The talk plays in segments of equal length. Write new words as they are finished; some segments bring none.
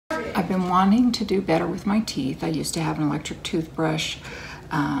I've been wanting to do better with my teeth. I used to have an electric toothbrush,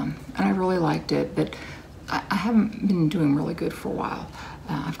 and I really liked it, but I haven't been doing really good for a while.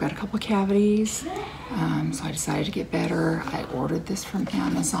 I've got a couple of cavities, so I decided to get better. I ordered this from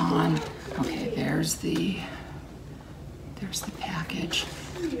Amazon. Okay, there's the package.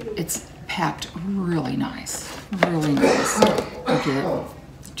 It's packed really nice, really nice. You get the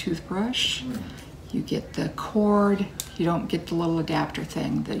toothbrush, you get the cord. You don't get the little adapter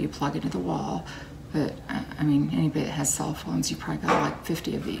thing that you plug into the wall, but I mean, anybody that has cell phones, you probably got like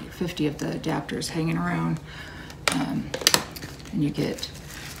 50 of the adapters hanging around. And you get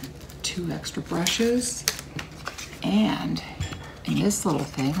 2 extra brushes, and in this little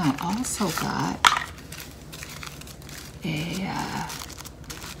thing, I also got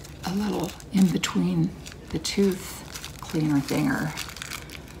a little in between the tooth cleaner thinger,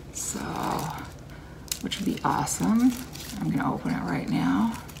 so which would be awesome. I'm gonna open it right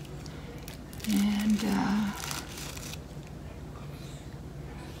now, and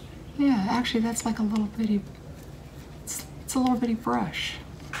yeah, actually that's like a little bitty. It's a little bitty brush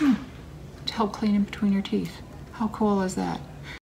to help clean in between your teeth. How cool is that?